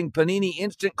 including Panini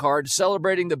Instant Cards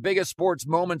celebrating the biggest sports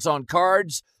moments on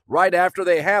cards right after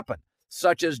they happen,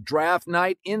 such as Draft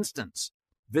Night Instants.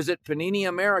 Visit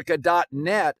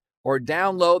PaniniAmerica.net or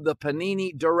download the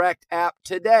Panini Direct app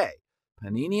today.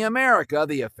 Panini America,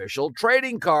 the official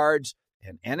trading cards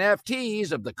and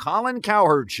NFTs of the Colin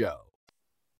Cowherd Show.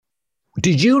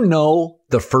 Did you know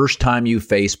the first time you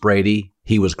faced Brady,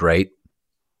 he was great?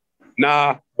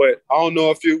 Nah, but I don't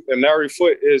know if you. And Larry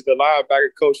Foote is the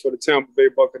linebacker coach for the Tampa Bay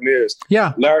Buccaneers.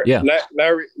 Yeah, Larry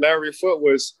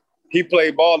Foote he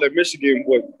played ball at Michigan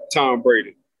with Tom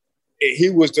Brady. And he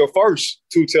was the first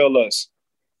to tell us.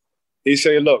 He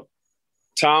said, "Look,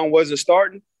 Tom wasn't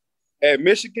starting at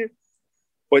Michigan,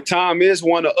 but Tom is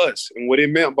one of us." And what he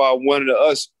meant by one of the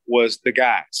us was the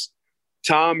guys.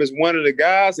 Tom is one of the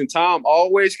guys, and Tom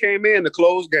always came in to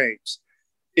close games.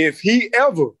 If he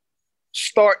ever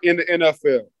start in the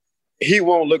NFL, he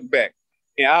won't look back.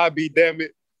 And I'll be damn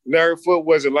it, Larry Foote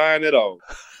wasn't lying at all.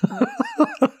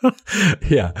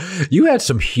 Yeah. You had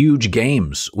some huge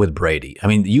games with Brady. I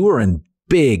mean, you were in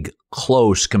big,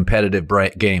 close, competitive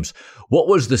games. What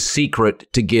was the secret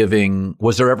to giving?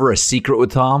 Was there ever a secret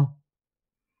with Tom?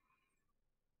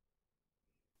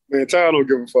 Man, Tom don't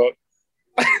give a fuck.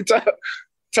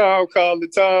 Tom called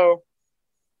it Tom.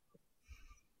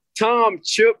 Tom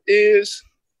Chip is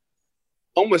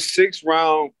I'm a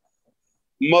 6th-round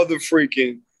mother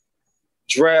freaking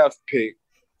draft pick.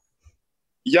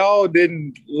 Y'all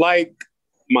didn't like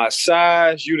my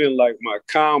size. You didn't like my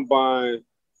combine.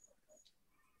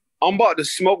 I'm about to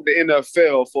smoke the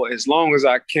NFL for as long as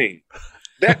I can.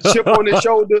 That chip on his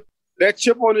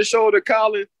shoulder,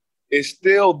 Colin, is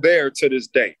still there to this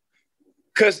day.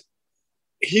 Because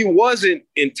he wasn't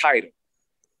entitled.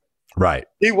 Right.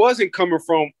 He wasn't coming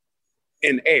from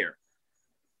an heir.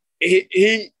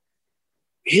 He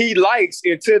likes,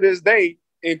 and to this day,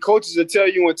 and coaches will tell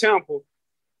you in Tampa,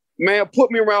 man, put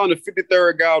me around the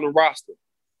 53rd guy on the roster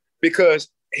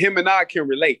because him and I can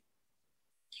relate.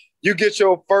 You get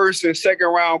your 1st and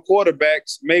 2nd round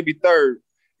quarterbacks, maybe 3rd,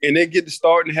 and they get to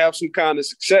start and have some kind of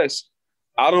success.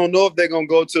 I don't know if they're going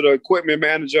to go to the equipment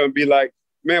manager and be like,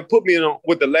 man, put me in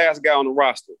with the last guy on the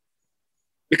roster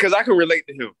because I can relate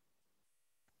to him.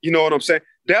 You know what I'm saying?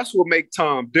 That's what makes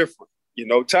Tom different.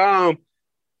 Tom,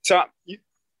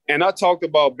 and I talked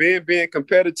about being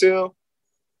competitive.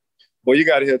 Boy, you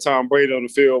got to hear Tom Brady on the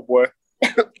field, boy.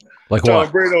 Like Tom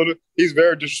what? Brady he's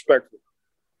very disrespectful.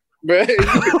 Man,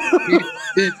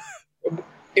 he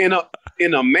in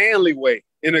a manly way,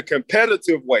 in a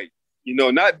competitive way.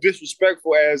 Not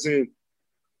disrespectful as in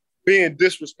being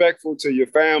disrespectful to your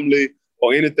family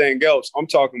or anything else. I'm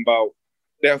talking about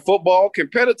that football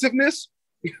competitiveness.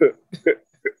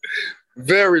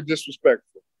 Very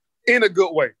disrespectful in a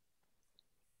good way.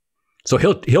 So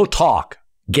he'll talk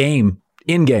in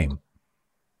game.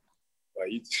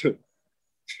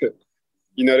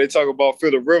 They talk about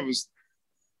Phillip Rivers.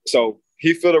 So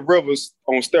he Phillip Rivers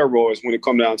on steroids when it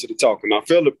come down to the talking. Now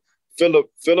Phillip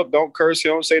don't curse. He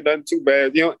don't say nothing too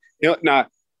bad. Now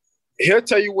he'll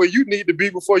tell you where you need to be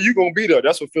before you gonna be there.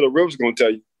 That's what Phillip Rivers gonna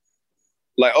tell you.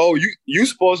 Like, oh, you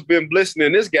supposed to be blitzing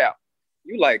in this gap.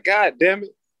 You like, God damn it.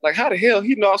 Like, how the hell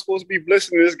he know I'm supposed to be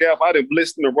blitzing in this gap? I done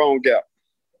blitzed in the wrong gap.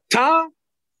 Tom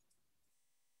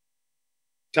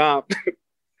a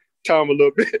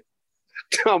little bit.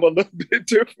 Tom a little bit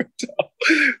different.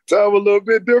 Tom a little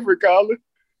bit different, Colin.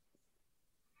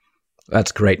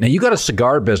 That's great. Now, you got a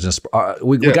cigar business.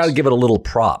 We got to give it a little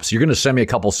props. You're going to send me a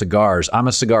couple cigars. I'm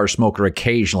a cigar smoker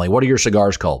occasionally. What are your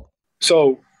cigars called?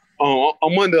 So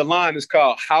I'm under the line. It's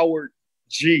called Howard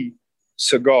G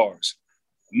Cigars.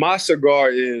 My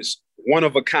cigar is one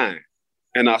of a kind,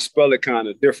 and I spell it kind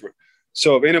of different.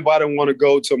 So if anybody want to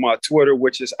go to my Twitter,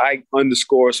 which is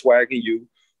Ike_swagging you,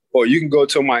 or you can go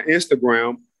to my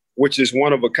Instagram, which is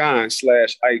one of a kind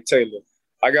 /Ike Taylor.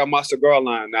 I got my cigar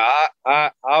line. Now,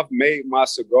 I've made my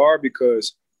cigar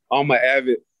because I'm an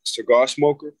avid cigar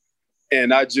smoker,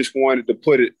 and I just wanted to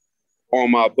put it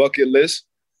on my bucket list.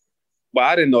 But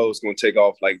I didn't know it was going to take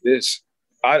off like this.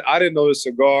 I didn't know the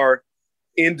cigar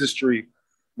industry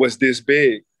was this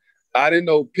big. I didn't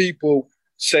know people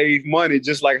save money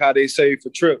just like how they save for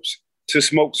trips to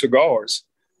smoke cigars.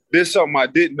 This is something I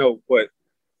didn't know, but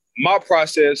my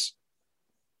process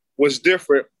was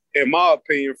different, in my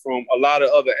opinion, from a lot of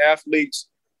other athletes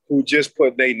who just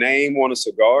put their name on a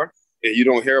cigar and you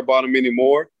don't hear about them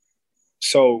anymore.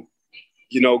 So,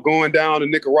 going down to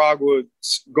Nicaragua,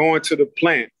 going to the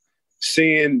plant,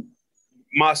 seeing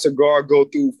my cigar go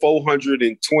through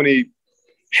 420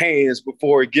 hands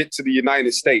before it gets to the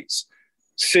United States,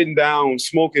 sitting down,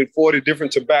 smoking 40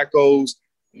 different tobaccos,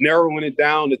 narrowing it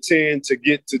down to 10 to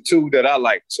get to 2 that I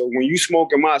like. So when you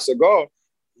smoking my cigar,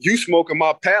 you smoking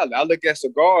my palate. I look at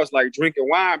cigars like drinking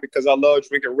wine because I love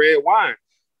drinking red wine.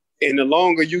 And the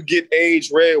longer you get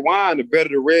aged red wine, the better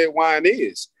the red wine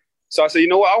is. So I said, you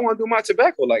know what? I want to do my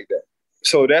tobacco like that.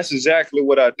 So that's exactly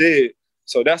what I did.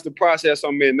 So that's the process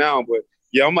I'm in now. But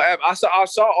yeah, I saw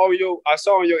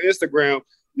on your Instagram,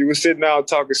 you were sitting down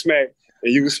talking smack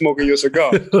and you were smoking your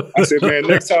cigar. I said, man,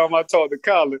 next time I talk to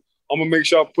Colin, I'm gonna make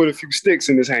sure I put a few sticks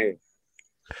in his hand.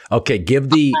 Okay,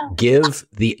 give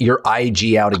your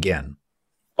IG out again.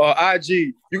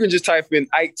 IG, you can just type in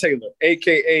Ike Taylor,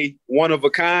 aka One of a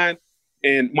Kind,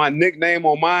 and my nickname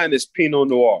on mine is Pinot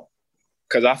Noir,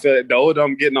 because I feel like the older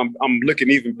I'm getting, I'm looking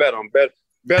even better. I'm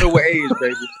better with age,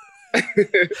 baby.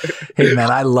 Hey man,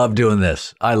 I love doing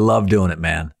this. I love doing it,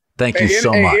 man. Thank you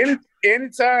so much.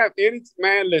 Anytime,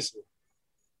 man, listen,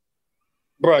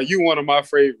 bro, you one of my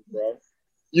favorites, bro.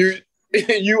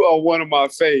 You are one of my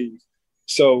faves.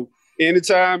 So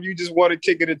anytime you just want to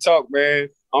kick it and talk, man,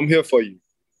 I'm here for you.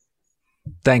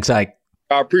 Thanks, Ike.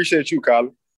 I appreciate you,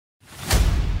 Colin.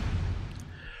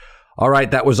 All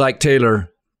right, that was Ike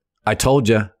Taylor. I told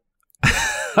you.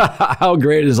 How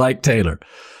great is Ike Taylor?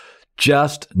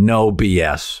 Just no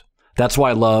BS. That's why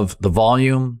I love the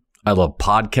volume. I love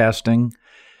podcasting.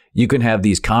 You can have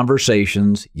these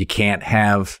conversations you can't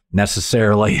have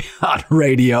necessarily on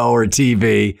radio or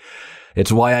TV.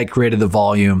 It's why I created the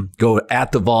volume. Go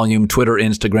at the volume, Twitter,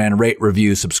 Instagram, rate,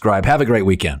 review, subscribe. Have a great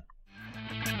weekend.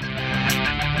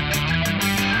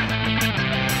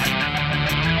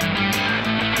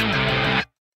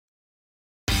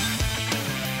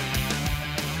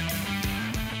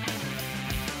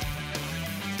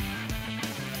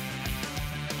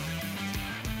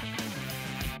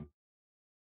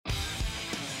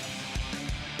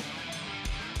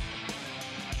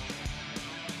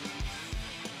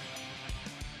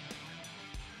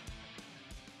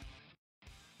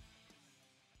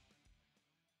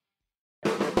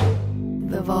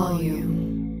 The volume.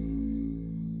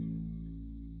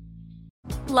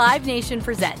 Live Nation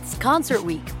presents Concert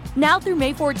Week. Now through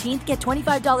May 14th, get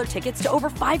 $25 tickets to over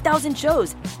 5,000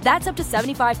 shows. That's up to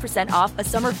 75% off a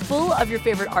summer full of your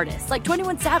favorite artists like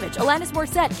 21 Savage, Alanis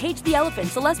Morissette, Cage the Elephant,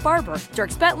 Celeste Barber,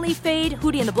 Dierks Bentley, Fade,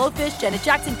 Hootie and the Blowfish, Janet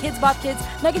Jackson, Kidz Bop Kids,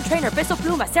 Meghan Trainor, Peso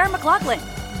Pluma, Sarah McLachlan.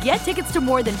 Get tickets to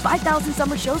more than 5,000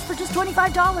 summer shows for just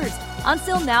 $25.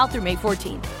 Until now through May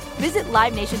 14th. Visit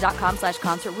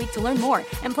LiveNation.com/Concert Week to learn more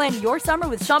and plan your summer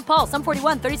with Sean Paul, Sum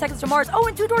 41, 30 Seconds to Mars,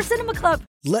 and Two Door Cinema Club.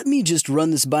 "Let me just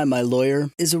run this by my lawyer"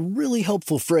 is a really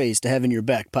helpful phrase to have in your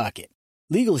back pocket.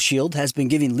 Legal Shield has been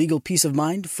giving legal peace of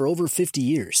mind for over 50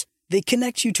 years. They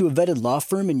connect you to a vetted law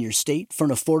firm in your state for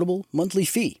an affordable monthly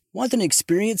fee. Want an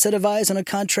experienced set of eyes on a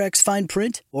contract's fine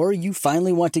print? Or you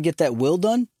finally want to get that will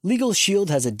done? Legal Shield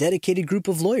has a dedicated group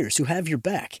of lawyers who have your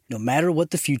back, no matter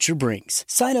what the future brings.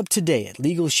 Sign up today at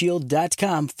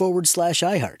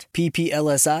LegalShield.com/iHeart.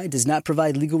 PPLSI does not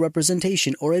provide legal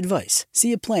representation or advice.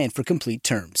 See a plan for complete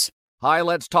terms. Hi,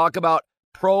 let's talk about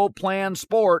Pro Plan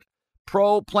Sport.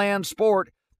 Pro Plan Sport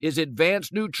is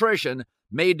advanced nutrition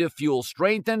made to fuel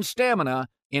strength and stamina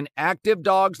in active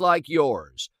dogs like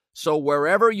yours. So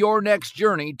wherever your next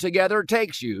journey together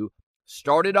takes you,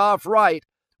 start it off right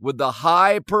with the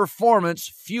high-performance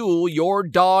fuel your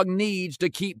dog needs to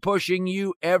keep pushing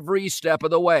you every step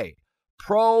of the way.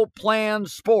 Pro Plan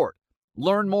Sport.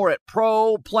 Learn more at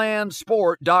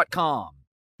ProPlansport.com.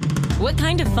 What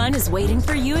kind of fun is waiting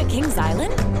for you at Kings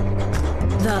Island?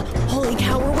 The holy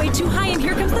cow, we're way too high and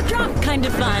here comes the drop kind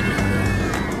of fun.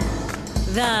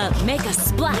 The make a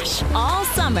splash all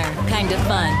summer kind of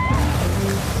fun.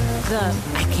 The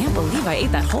I can't believe I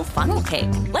ate that whole funnel cake.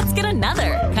 Let's get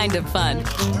another kind of fun.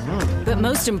 But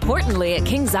most importantly, at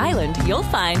Kings Island, you'll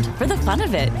find for the fun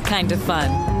of it kind of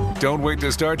fun. Don't wait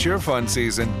to start your fun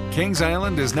season. Kings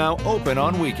Island is now open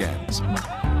on weekends.